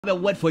a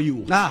word for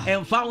you.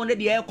 And found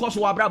the air cost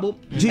wabrabo,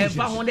 and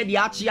found the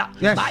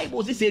archia.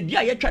 Bible says,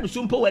 dear, you try to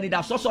simple when it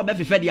has also be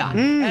fedia.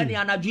 And the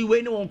anadu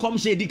way no one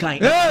comes say decline.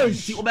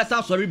 See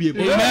Obesa sorry be.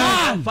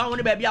 Found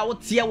the baby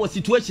out here was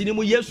situation in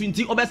years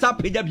into Obesa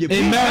pay.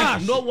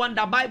 No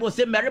wonder Bible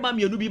say Merima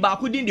you be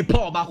back within the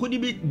poor, back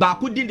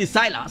within the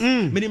silence.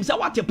 Meaning say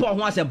what a poor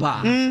once a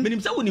bar. Meaning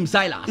say with him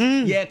silence.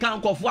 Yeah,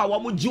 can't go for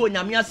what would you and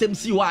Yamia sem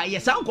see why.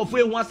 Yes, uncle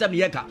for once a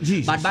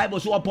yeka. But Bible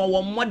so upon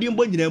one more dim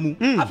bonum.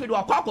 I feel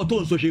a quack or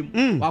tone.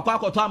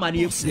 Wakwakoto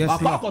amani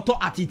wakwakoto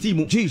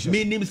atitimu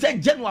meaning say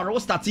January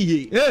start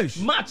here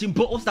March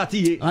impo start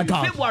here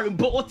February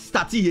impo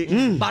start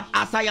here but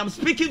as I am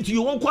speaking to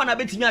you won't kwana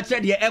betimi a share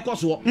the air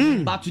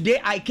but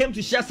today I came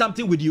to share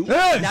something with you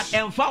that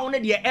found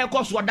the air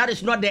that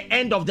is not the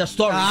end of the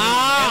story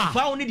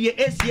found the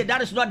ACA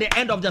that is not the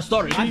end of the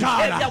story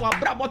our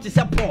brother is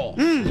a Paul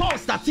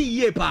start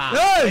here pa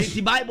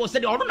the Bible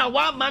said I don't know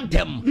one man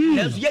them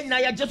as ye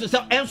na just say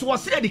enso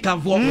was ready can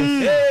for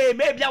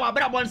maybe our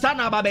brother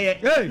sana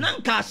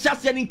Nanka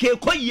Shasian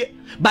Koye,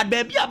 but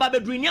baby Ababe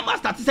Dream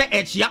Master to say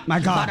Echia.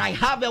 But I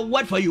have a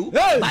word for you.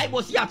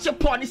 Bible see a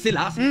cheponi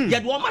silas,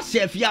 yet one must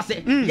say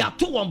Fiase, ya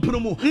 2 1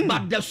 promo,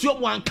 but the show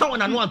one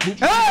count and 1 2.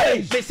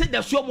 They said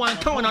the show one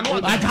count and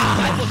 1 2.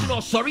 I was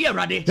not sorry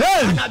already.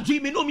 And I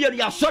dream in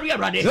you are sorry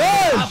already.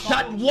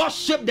 After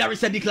worship, there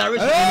is a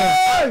declaration.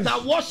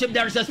 After worship,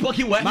 there is a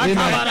spoken word.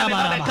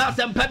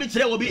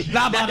 There will be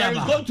that there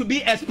is going to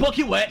be a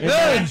spoken word.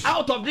 And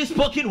out of this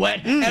spoken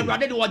word, and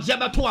rather do what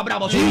Jabba to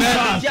Abraham.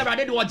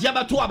 Ready to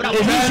Jabba to Abraham.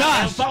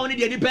 And found it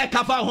in the back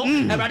of our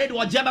home. And ready to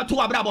Jabba to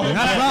Abraham.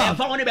 And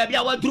found it baby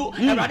I went through.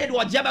 And ready to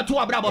Jabba to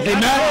Abraham.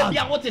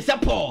 And what is a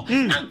Paul?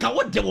 And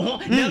what the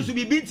one? There should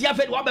be beat here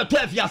for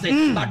 12 years.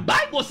 But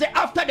Bible say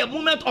after the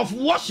moment of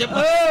worship,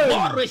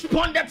 God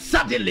responded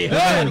suddenly.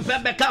 That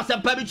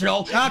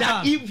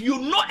if you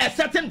know a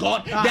certain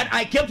God, then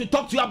I came to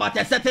talk to you about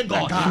a certain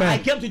God. I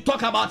came to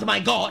talk about my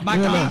God.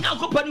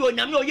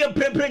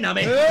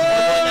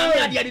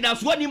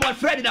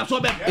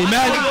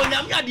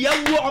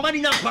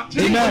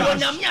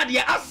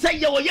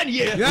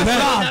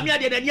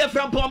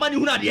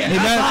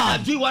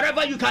 Do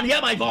whatever you can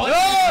hear my voice.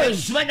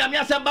 But I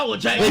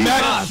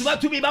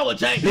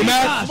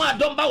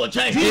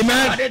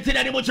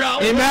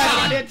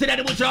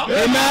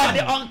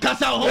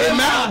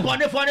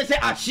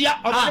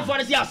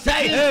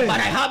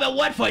have a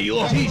word for you.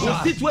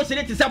 The situation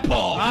is a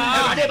Paul.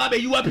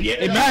 You up here.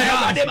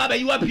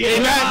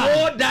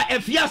 That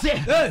if you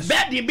say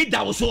bed in bit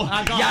also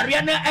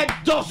Yariana and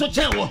Doso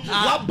Channel.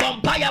 What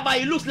bumpire by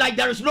it looks like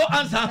there is no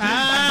answer.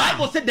 But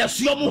Bible said there's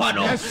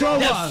Yomuhano.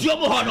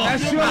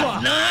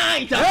 At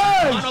night,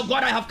 man of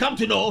God, I have come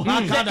to know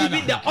that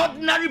even the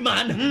ordinary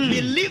man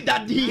believe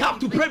that he have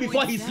to pray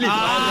before he sleeps.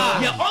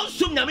 He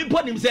also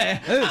put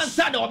himself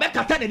answer the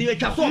Obekatan and he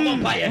can so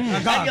bumpire.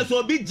 And you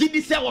so big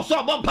GD say was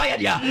so bumpire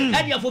there.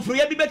 And you for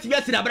free be better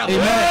in a bravo.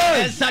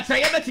 And such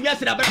a better in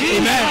a bravo.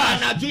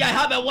 And I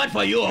have a word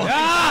for you.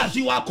 As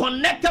you are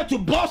connected to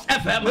Boss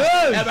FM,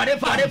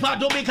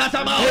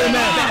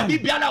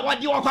 Bibiana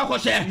what you are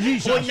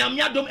kwakoshe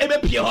onyamya dom ebe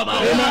pie ho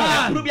ma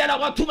Bibiana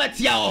what to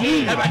metia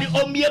everybody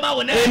omiema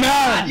wona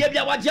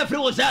adebia what Jeffrey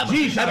was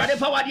everybody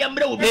for what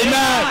yamre obi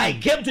I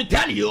came to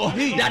tell you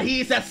that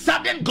he is a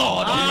sudden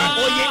God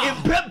oye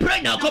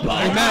imprepre na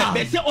kopa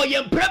be say oye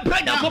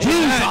imprepre na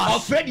kopa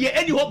afraid ye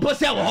any hope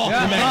say wo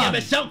and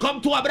be shall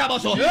come to abrabo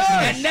so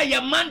and na ye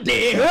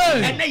Monday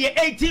and na ye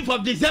 18th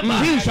of December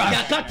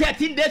ya got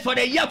 13 days for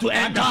the year to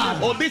end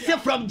obi say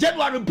from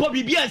January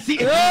BNC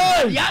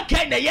ya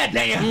kind of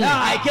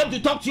I came to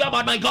talk to you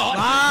about my God.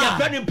 Your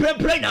friend in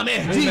pray na me.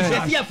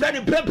 Your friend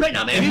in pray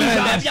na me.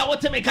 If you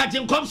want to make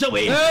him come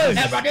away,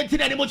 everybody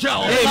tin any much.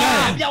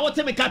 If you want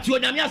to make you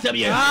na me asem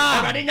ye.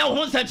 Everybody now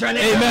hon central.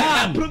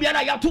 Prove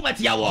ya ya too much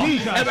yawo.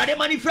 Everybody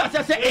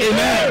manifest say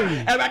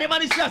amen. Everybody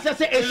manifest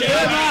say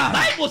amen.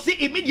 Bible see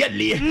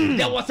immediately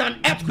there was an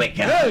earthquake.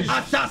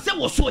 Asase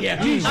was so here.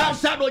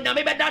 Answer no na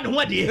me be dan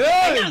ho de.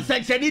 Yan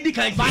central di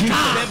kan.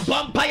 The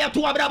vampire to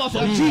abrabo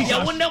so.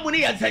 Ya wonna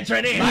muni yan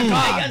central ni.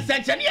 Yan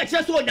central ni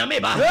just so na me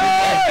ba.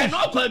 And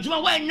all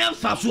kwaduma when nyam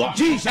faso.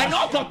 And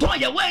all for ton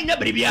ye when nya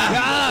bribia.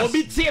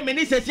 Obi tie me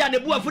ni sesi an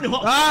ebu afu ni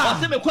ho. O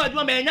se me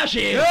kwaduma me nya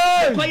hwe.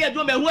 Ko ye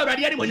do me hu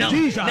awrade ani monyam.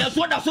 Na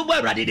so da so bo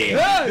awrade de.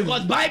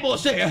 Because Bible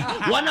say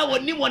one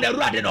woni mo na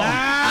awrade no.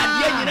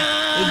 Ade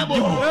nyina bo.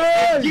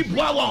 Keep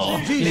wow.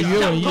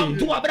 Come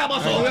to abrabo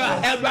so.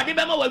 Awrade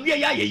be ma wa wie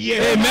ya ye.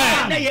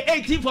 Amen. Na ye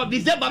 18th of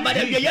December ba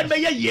da wie ye be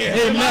ye.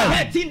 Amen.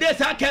 13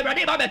 days aka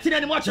awrade ba be tin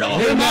ani mo chro.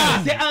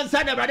 Amen. Say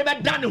answer na awrade be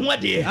dan ho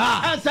de.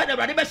 Answer na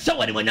awrade be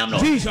show ani monyam no.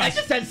 I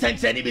just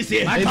sent any be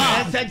say.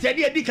 And sent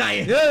any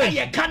edikan.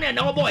 E kan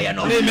na wo boy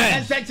no.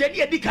 And sent any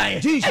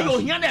edikan. E yo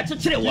hia na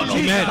kekere wo no.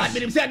 But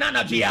me say na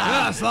na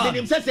dia. Then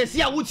him say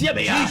see a wutie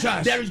be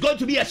ya. There is going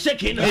to be a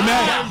shaking.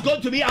 There is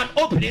going to be an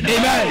opening.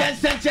 Then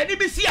Senseni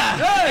Bisia,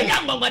 a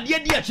young one, my dear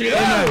Chile,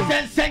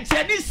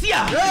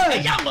 Sensenisia,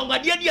 a young one, my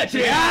dear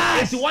Chile.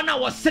 It's 1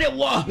 hour straight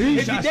war.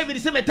 If you David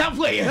is a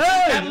metamway,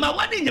 and my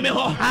one in the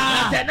middle,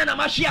 and then I'm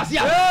a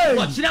Shiasia.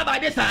 Watch now by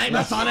this time,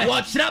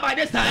 watch now by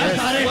this time,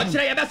 watch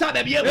now, Bessa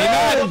baby,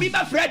 be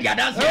my friend, ya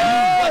dance.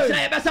 Watch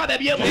now, Bessa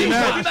baby, be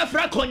my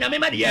friend, Conya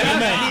Media,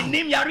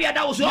 Nim Yaria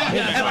Dawso,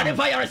 and running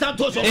fire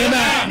Santos,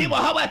 Nimo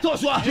Hawa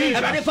Toswa,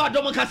 and running for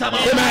Domocasama.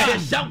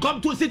 Some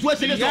come to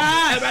situation,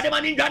 and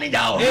Radaman in Johnny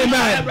Dow,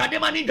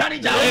 Radaman in Johnny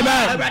Dow,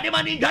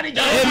 Radaman in Johnny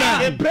Dow,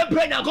 and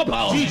Pray now,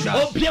 Copa,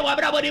 oh, Pierre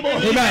Wabrabo,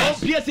 oh,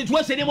 Pierre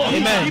situation anymore,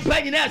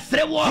 depending on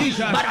straight war.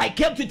 But I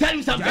came to tell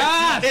you something.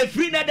 A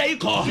free night that you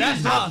call,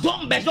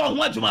 don't bet on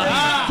what you want.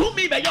 To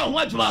me, bet on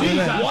what you want.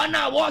 1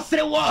 hour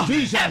straight war,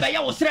 ever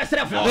you was stressed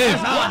for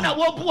 1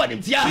 hour poor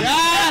him.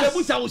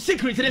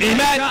 Secret.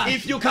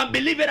 If you can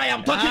believe it, I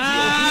am talking to you.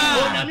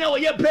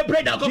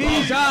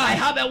 I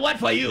have a word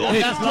for you.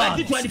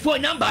 2024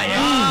 number.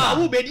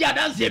 Who be the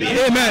dance?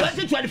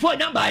 2024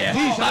 number.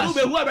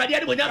 Who already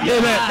had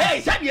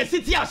hey, send your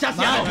city of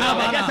Sassiano.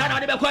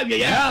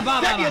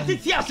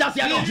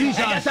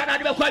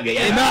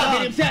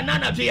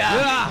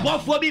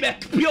 What for me,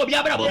 pure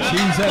Biabrabo?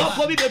 What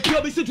for me,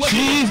 pure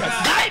situation?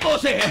 Bible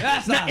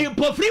says, now in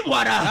free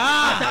water,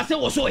 as I say,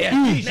 was so here.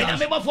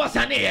 Never for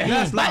Sunday.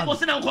 Bible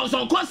says, I'm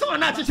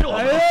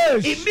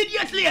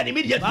immediately and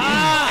immediately.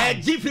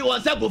 And Jeffrey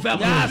was a good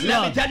family.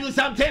 Let me tell you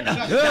something.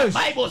 The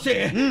Bible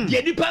says,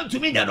 you depend to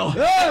me, you know.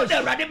 You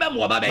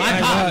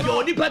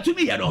depend to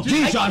me, you know.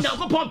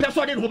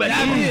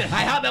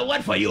 I have a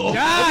word for you.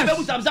 I'm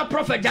a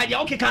prophet,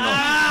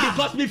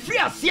 because me free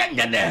as young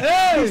and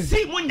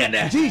see when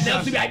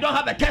I don't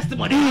have a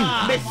testimony.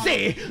 They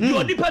say,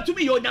 you depend to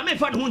me, you're not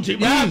fan hunting,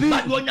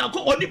 but you're not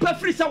only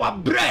free sour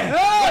bread.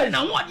 And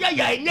I want ya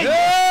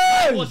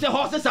was the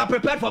horses are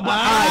prepared for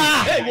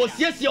battle. Hey, was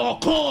yes your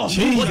call, was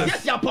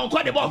yes your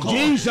ponco de boco.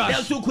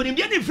 There's who couldn't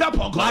be any flap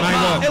on God.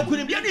 It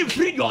couldn't be any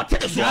free your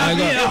tennis.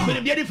 It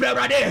couldn't be any flare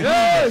rade.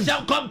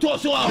 Shall come to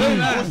us all.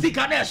 Stick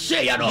on a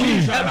share, you know.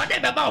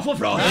 Rade about for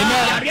fraud.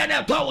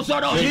 Ariana Tower,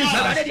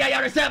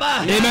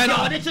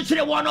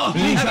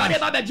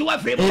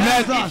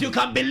 if you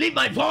can believe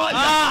my voice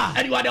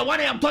and you are the one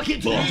I am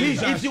talking to,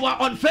 if you are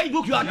on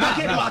Facebook, you are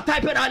talking, you are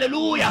typing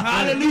hallelujah,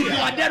 hallelujah,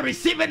 you are there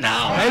receiving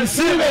now. If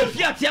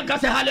you are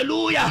say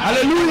hallelujah,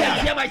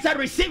 hallelujah, I said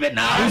receive it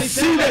now.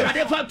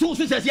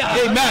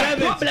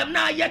 Problem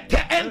now yet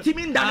empty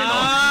me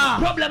down.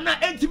 Problem now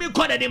empty me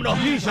corner him.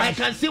 I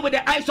can see with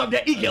the eyes of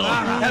the eagle.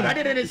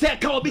 Rather than say I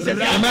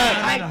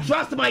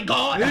trust my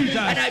God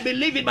and I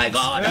believe in my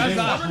God.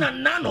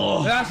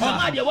 Nano, the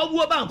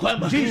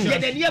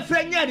near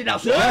friend near the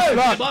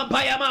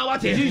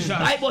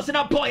I was in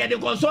a boy and the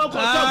console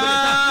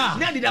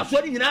near the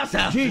sweating in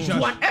answer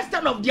to an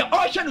extent of the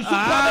ocean is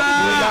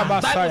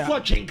Bible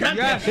fortune.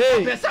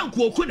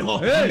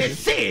 They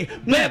say,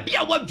 maybe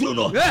I want to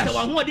know. So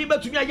I want him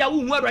to me.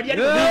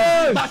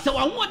 But so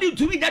I want him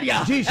to me that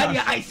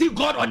I see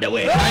God on the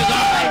way.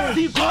 I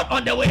see God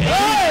on the way.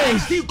 I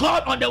see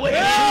God on the way.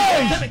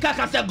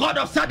 I say God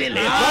of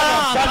suddenly.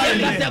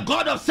 I say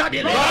God of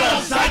suddenly.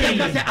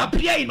 I say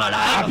appear in my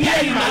life.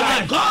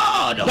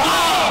 God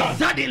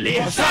suddenly.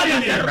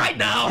 Right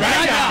now.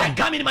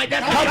 Come in my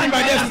destiny.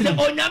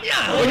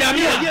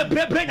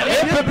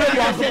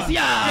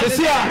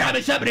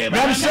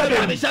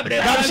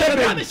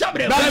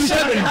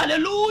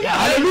 Hallelujah.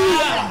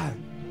 Hallelujah.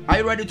 Are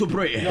you ready to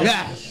pray?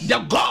 Yes. The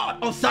God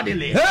of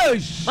suddenly.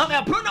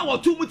 I pray now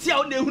to Mutia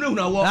on the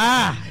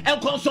Huna.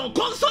 And console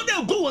go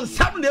on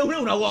Saturday.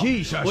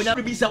 Jesus. When I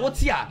be say what's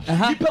here,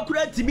 people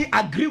could me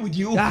agree with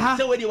you.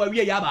 So when you were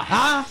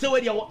Yaba, so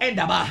when you will end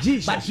about.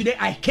 But today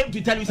I came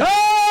to tell you something.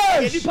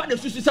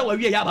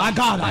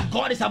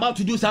 God is about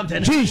to do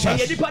something. Jesus. I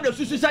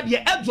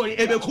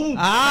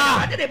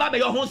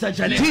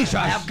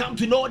have come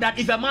to know that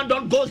if a man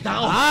don't goes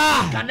down,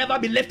 he can never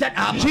be lifted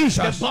up.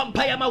 Jesus. The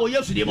vampire man will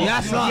use to the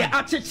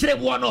actually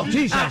one of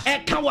Jesus.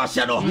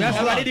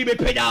 Ready to be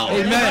paid out.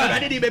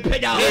 Ready to be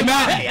paid out.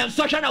 Hey, I'm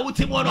such an out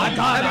one.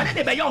 Ready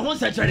to be your home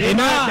century.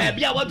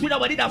 Maybe I want to know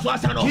what it is.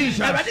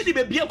 Ready to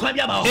be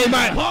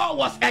Paul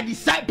was a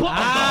disciple of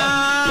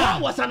God.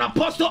 Paul was an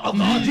apostle of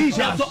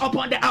God. So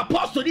upon the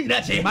apostle,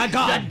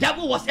 the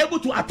devil was able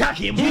to attack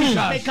him.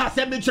 Because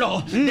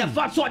the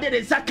fact so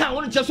did the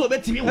count just over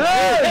to me.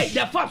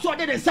 The fact so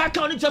did the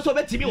count just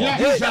over to me.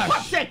 The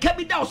fact said,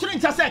 "Come down." So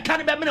just said,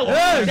 "Can't be minute."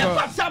 The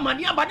fact someone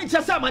here, but it's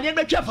just someone here.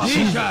 Be careful.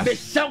 The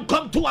sound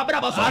come to a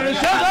brother.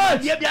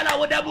 You be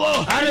allowed to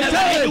go.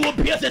 You will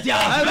pierce it. You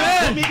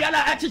be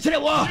allowed actually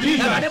war.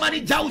 The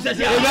money jouses.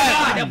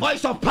 The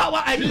voice of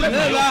power and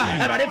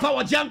ready for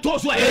what jump to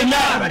sway.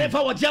 Ready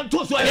for what jump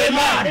to sway.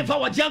 Ready for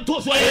what jump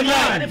to sway.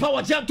 Ready for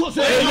what jump to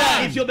sway.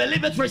 If you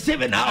believe it,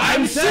 receive it now.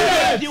 I'm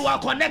saved. If you are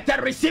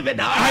connected, receive it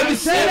now. I'm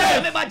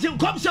saved. Imagine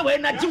come show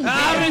in that you.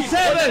 I'm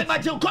saved.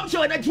 Imagine come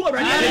show in that you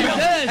already.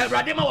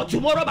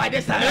 Tomorrow by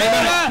this time.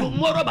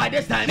 Tomorrow by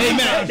this time.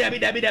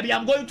 Debbie,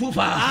 I'm going too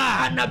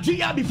far. And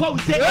Nigeria before we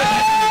say,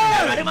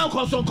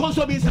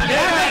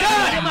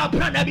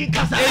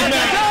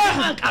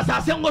 as I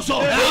say,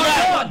 so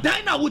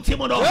Dina would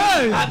Timono,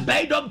 and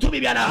bade them to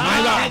me,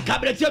 and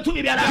cabinet to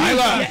me,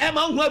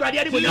 Emma, who are ready.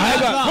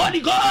 Holy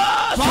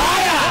Ghost,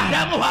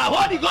 fire!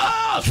 Holy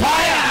Ghost,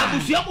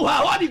 fire!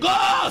 Holy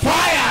Ghost,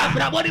 fire!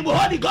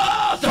 Holy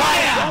Ghost,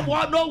 fire!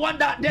 No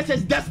wonder this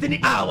is destiny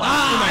hour.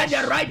 And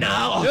right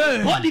now,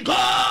 Holy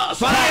Ghost,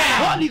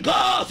 fire! Holy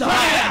Ghost,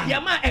 fire!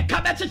 Yama a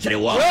cabinet to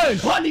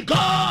Holy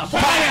Ghost,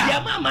 fire!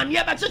 Yama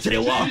mania back to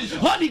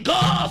Holy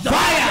Ghost,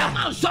 fire!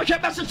 Yama social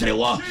message to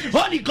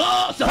Holy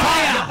Ghost,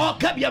 fire! All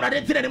kept your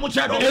ready to the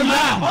Muchado.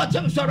 All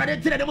James are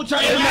ready to the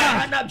Muchado.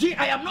 And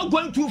I am not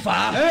going too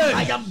far.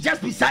 I am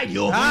just beside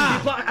you.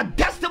 Because a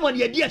testimony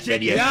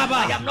yesterday.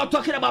 I am not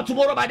talking about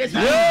tomorrow by this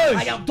time.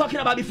 I am talking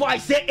about before I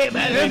say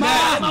amen.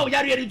 Amen.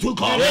 Ready to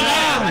come.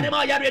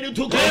 Ready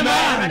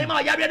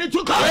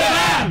to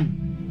come.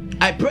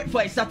 I prayed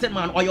for a certain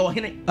man or your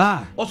henny.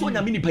 Also in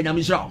a mini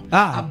Penyamisrao.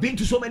 I've been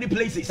to so many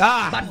places.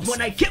 But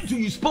when I came to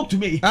you, spoke to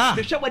me.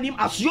 They shared with him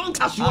as young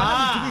as you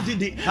are to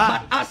be.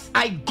 But as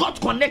I got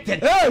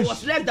connected, it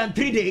was less than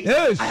 3 days.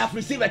 I have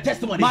received a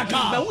testimony. But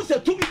who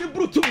said to me to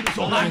me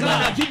so?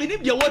 Jimmy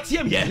did your what's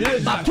here.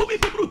 But to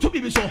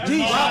me so.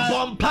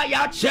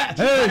 Vampire check.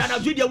 And I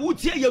did your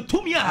woods here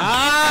to me.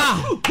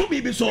 To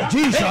me so.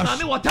 Jesus. I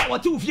mean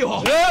what you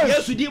feel.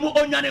 Yes, you did more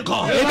on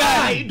Yannico.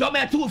 I don't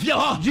matter to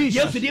feel.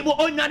 Yes, you did more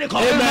on Yannico.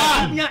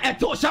 Amen.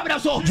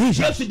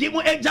 Yes, you did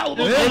more angel.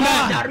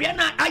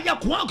 Ariana, I am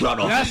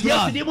Quancrono. Yes,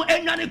 you did more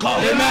Enanico.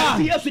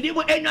 Yes, you did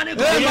more Enanico.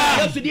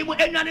 Yes, you did more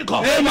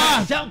Enanico.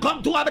 Amen.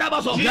 Come to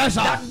Abrabaso.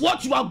 That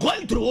what you are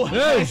going through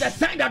is a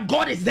sign that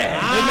God is there.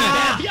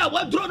 Amen. Yeah,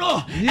 what do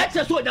no? If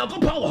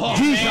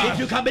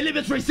you can believe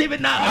it, receive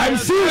it now. I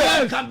receive it.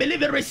 If you can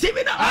believe it, receive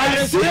it now. I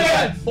receive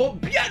it.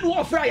 Obian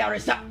warfare,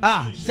 Yaresa.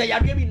 Say, I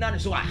gave me none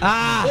as well.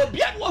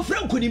 Obian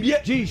warfare could be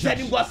said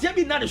it was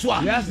semi none as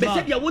well. They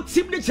said you would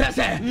simply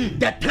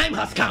the time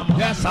has come.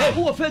 Yes, hey,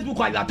 who on Facebook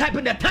you are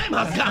typing the time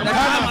has come. If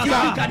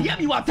you can hear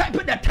me, you are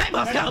typing the time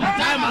has come.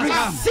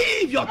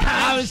 Receive your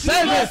time.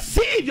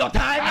 Receive your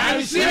time. I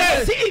receive it.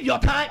 Receive your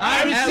time.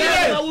 I receive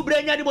it.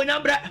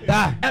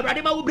 Everybody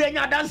will bring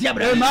your dance.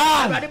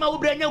 Everybody will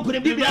bring your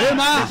couldn't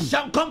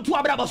shall come to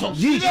Abrabason.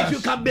 If you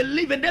can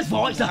believe in this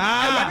voice,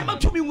 everybody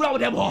to me with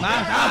them.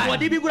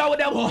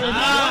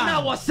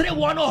 I was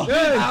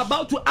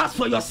about to ask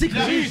for your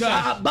secret.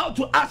 About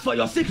to ask for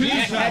your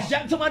secret. A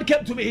gentleman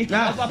came to me.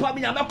 Papa,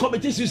 I'm not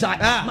committing suicide.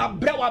 My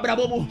brother,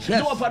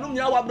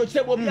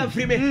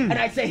 and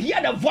I say, hear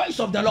the voice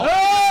of the Lord.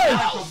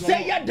 Thou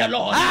sayest the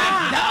Lord.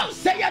 Thou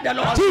sayest the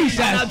Lord. Jesus.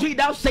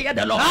 Thou sayest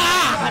the Lord.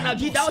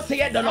 And thou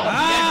sayest the Lord.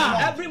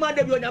 Every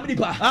Monday,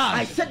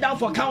 I sit down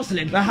for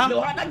counseling.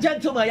 No other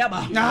gentleman,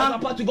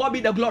 Papa, to God be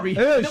the glory.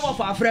 No one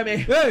for a friend.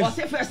 Or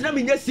say first, let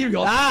me get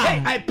serious.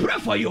 I pray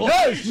for you.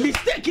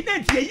 Mistake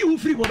you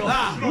free.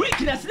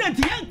 Weakness,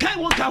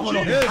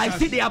 I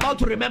see they are about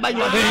to remember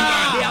you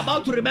again. They are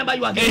about to remember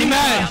you again.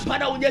 Amen.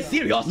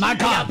 Serious. My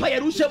God.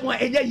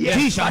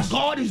 Jesus.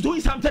 God is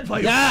doing something for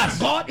you. Yes.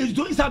 God is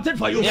doing something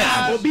for you.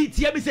 Yes.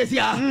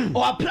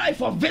 Or apply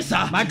for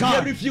visa. My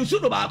God. You refuse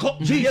to back.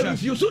 Jesus.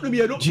 Refuse to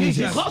be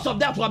because of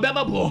that. But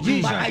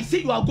I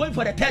see you are going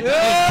for the 10th.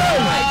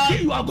 I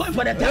see you are going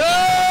for the 10th.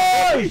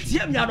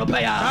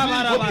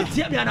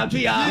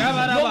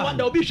 No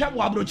wonder will be sham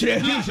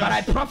but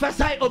I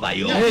prophesy over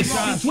you.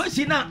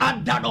 Situation now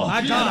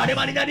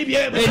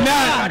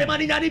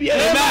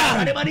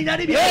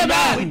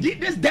we did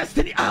this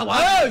destiny hour.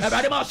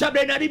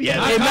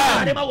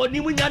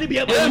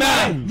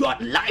 Your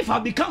life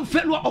has become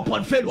failure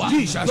upon failure.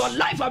 Jesus. Your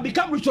life has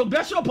become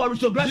retrogression upon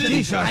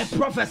retrogression. I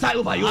prophesy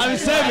over you.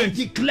 I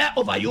declare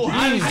over you.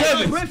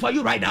 I pray for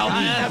you right now.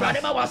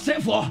 Everybody was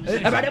sent for.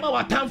 Everybody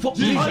was time for.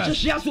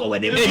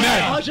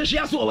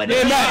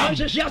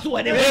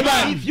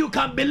 If you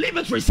can believe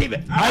it, receive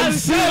it. I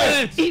receive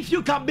it. If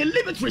you can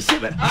believe it,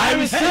 receive it. I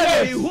receive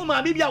it. Whom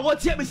maybe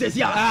what here says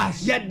yeah.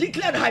 You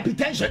declared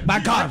hypertension. My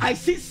God. I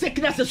see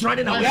sickness is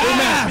running away.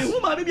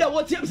 Whom maybe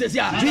what here says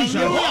yeah.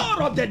 The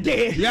whole of the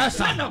day. Yes.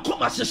 But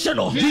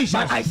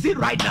I see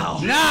right now.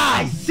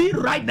 I see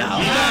right now.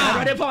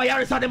 Ready for I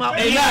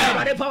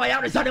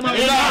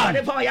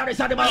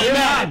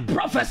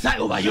prophesy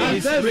over you.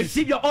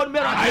 Receive your own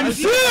miracle. I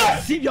receive it.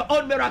 Receive your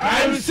own miracle.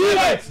 I receive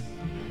it.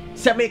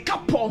 Se me ka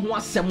po ho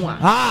asem a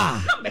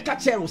na me ka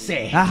chere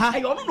say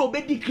ayo no no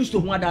be di Kristo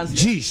ho dance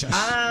Jesus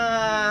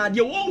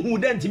de won hu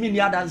den timi ni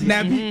dance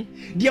nabi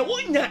de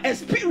won nya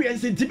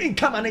experience timi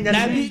nkama na nya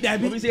nabi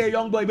we say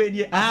young boy be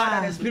ni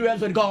an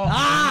experience with God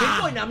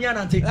de won nya me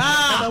anante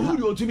na hu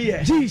de otumi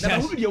here na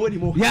hu de woni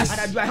mo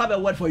and I have a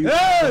word for you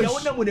de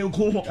won na mo ne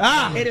nko ho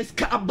it is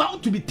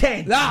about to be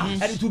 10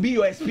 and it will be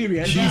your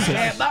experience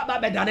ba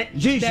be dane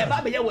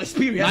ba be your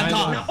experience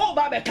na o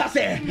ba be ka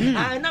say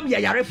na me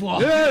yare for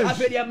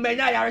afedi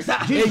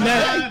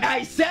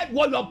I said,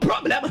 well, your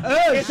problem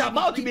is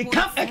about to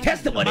become a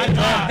testimony.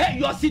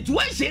 Your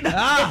situation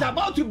is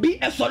about to be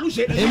a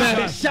solution.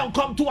 It shall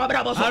come to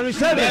Abraham. I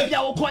receive it.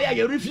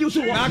 You refuse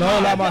to walk.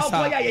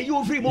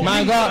 You free.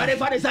 My God. Ready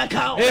for this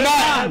account.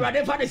 Amen.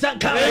 Ready for this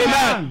account.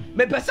 Amen.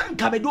 Me person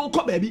come do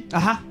come baby.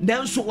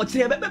 Then so what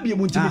say baby you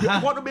want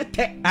to be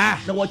tech.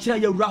 Now what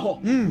you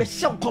raho. Me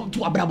shall come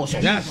to Abraham.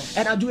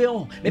 And I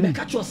do it. Me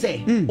catch you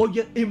say. Oh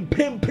you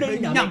pray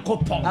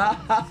Nyankopon.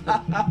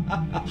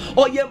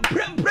 Oh you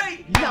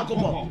pray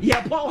Nyankopon.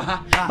 Yeah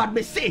power. But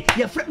me say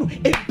your friend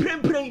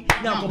pray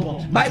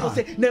Nyankopon. Bible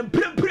say nem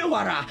pray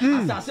wara.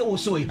 As I say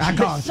also it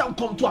shall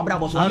come to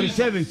Abraham. I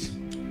receive it.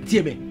 So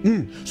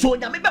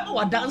nyame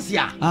dance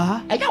here.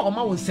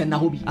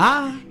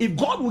 If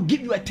God will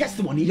give you a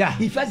testimony,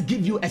 he first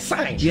give you a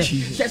sign. The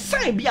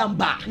sign be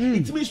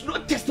it means no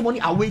testimony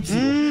awaits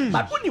you.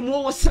 But when you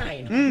more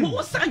sign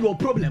your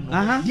problem.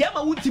 The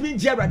ama won't mean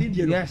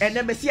and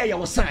then see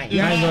your sign.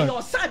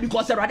 Your sign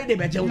because already the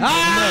bejo.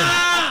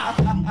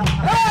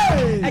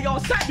 And your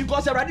sign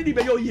because already the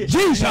bejo.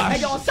 Jesus.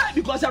 And your sign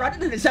because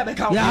already the same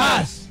account.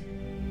 Yes.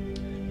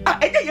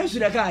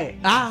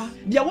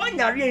 The one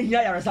yari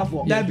here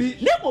yarasafo. Name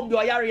do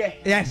yari.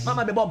 Yes.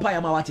 Mama be bompa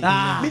yamawati.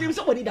 Meaning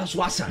somebody that's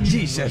wasa.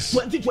 Jesus.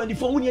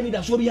 2024 we need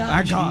that so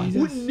bia.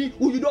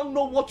 You don't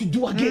know what to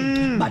do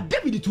again. But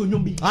David to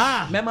nyombi.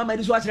 Mama me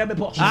this was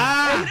remember.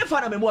 Any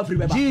father me more free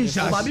beba.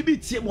 Jesus. Mama be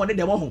tie mo ne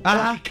dem ho.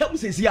 Come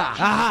say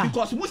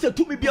because most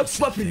to me be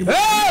free.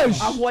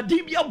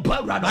 Awodi be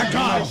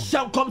bra.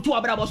 Shall come to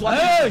Abraham.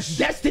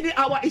 Destiny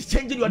hour is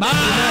changing your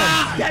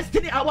destiny.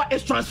 Destiny hour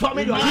is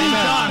transforming your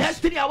life.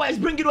 Destiny hour is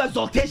bringing you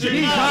exaltation.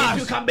 If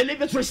you can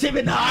believe it, receive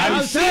it now. I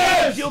receive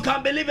it. If you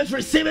can believe it,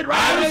 receive it right.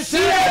 I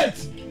receive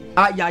it.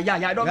 I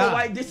don't know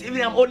why this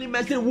evening I'm only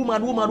mentioning woman.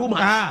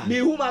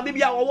 The woman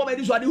maybe our woman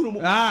is what room.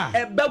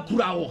 And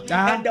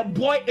the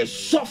boy is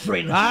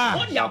suffering.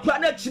 On your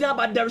planet,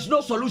 but there is no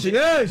solution.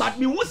 But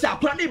me was a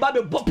planet about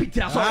the bopit.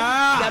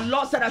 The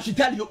Lord said I should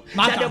tell you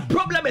that the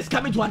problem is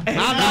coming to an end.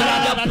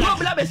 The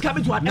problem is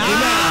coming to an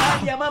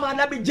end. Your mama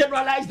let me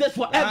generalize this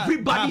for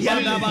everybody here.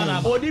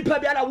 Only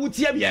Pabiana would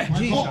hear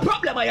me.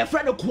 Problem I your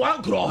friend of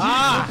Quancro.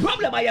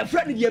 Problem I your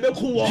friend in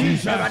Yebeku.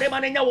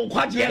 Rademanina will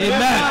quadri.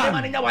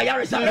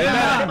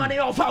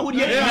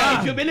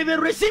 If you believe it,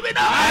 receive it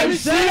now. I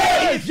receive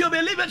it. If you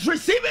believe it,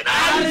 receive it now.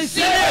 I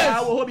receive it. I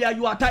hope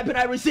you are typing,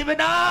 I receive it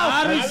now.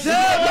 I receive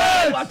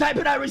it. You are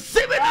typing, I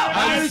receive it now.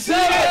 I receive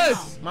it.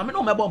 Mama,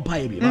 no, my bomb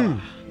pie,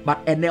 but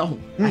I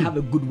have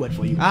a good word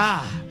for you.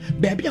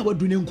 Baby, I will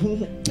do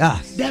it.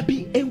 There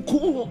be in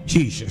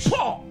Jesus.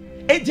 Paul.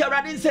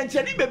 Ejaranin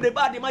senteni bebre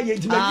ba de ma ye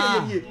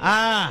ntima ye.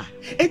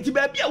 Enti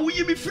ba bia wo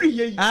yi mi free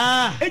ye.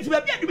 Enti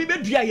ba bia de me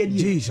bedua ye ni.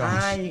 Jesus.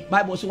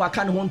 Bible so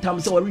aka ne hontam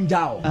se ori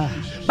njao.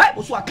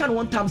 Bible so aka ne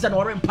hontam se na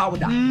ori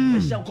powder.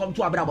 It shall come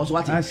to Abraham so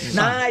what?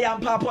 Na I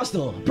am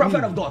apostle,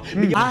 prophet of God.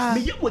 Me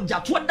ye wo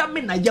jato da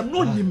me na yem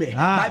no ni me.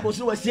 Bible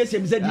so we say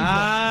me say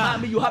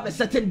different. You have a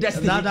certain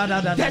destiny.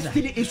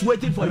 Destiny is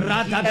waiting for you.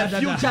 The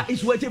future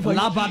is waiting for you.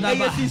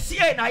 I see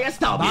sincere na yes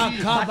but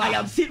I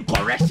am seeing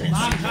corrections.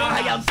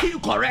 I am seeing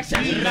corrections.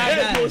 I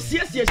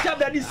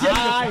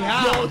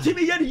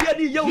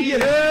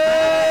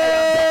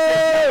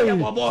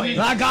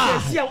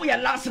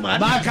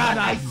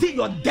see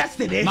your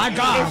destiny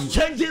is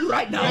changing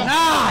right now.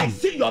 I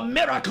see your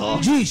miracle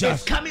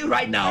is coming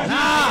right now.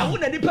 I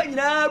want to depend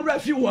on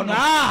refuge.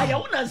 I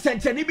want to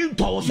send any been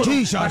told. So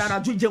but I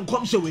do them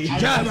come away.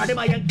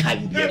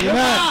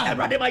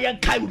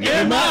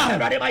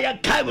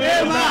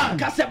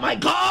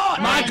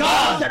 My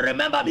God,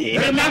 remember me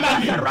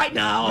right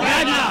now.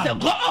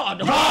 God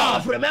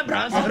of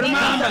remembrance,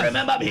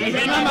 remember me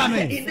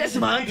in this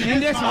month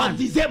of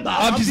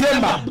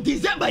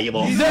December,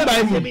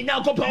 me now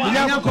go power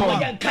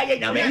and kaya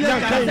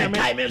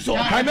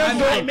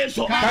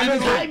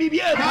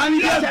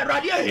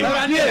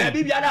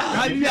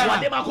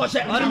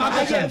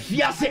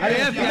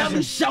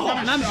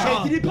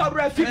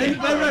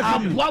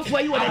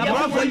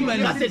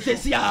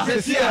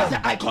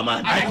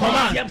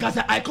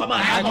I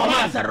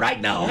command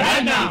right now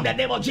in the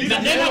name of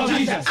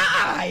Jesus.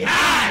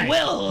 I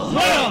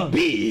will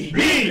be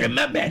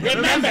remembered.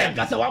 Remember.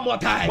 One more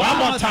time.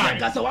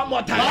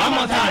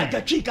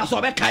 Chika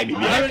so be kai mi.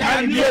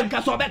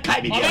 Chika so be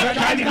kai mi.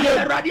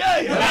 Radio.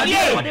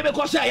 What be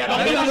ko say ya?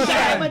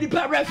 Many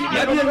paragraph here.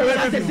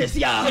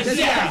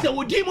 Say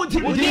we demon.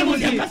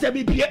 Ka say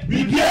bi pie.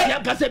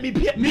 Ka say bi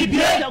pie.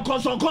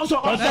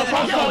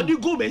 Konson. Di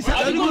go be say.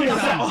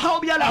 How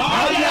be ala?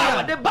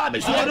 How dey ba me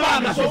so.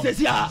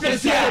 Say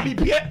bi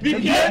pie.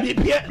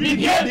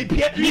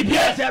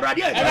 Say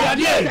radio.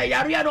 Say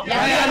yari no.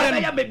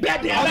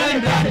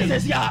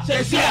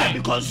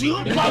 Because you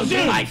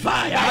by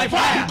fire.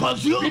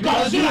 Because you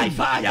by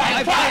fire.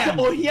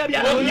 Oh here be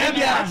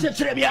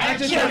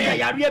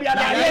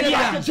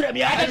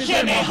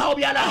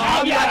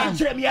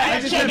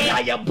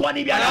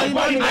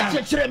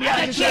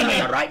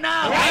right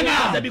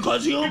now.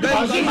 Because you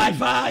by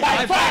fire.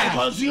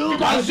 Because you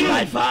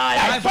by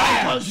fire.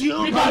 Because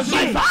you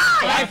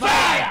by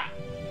fire.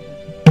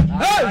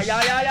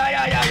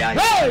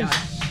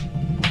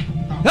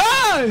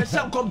 Hey!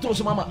 Some come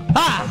to mama.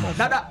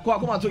 Dada,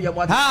 come on to your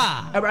water.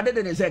 Every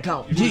day they say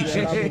count.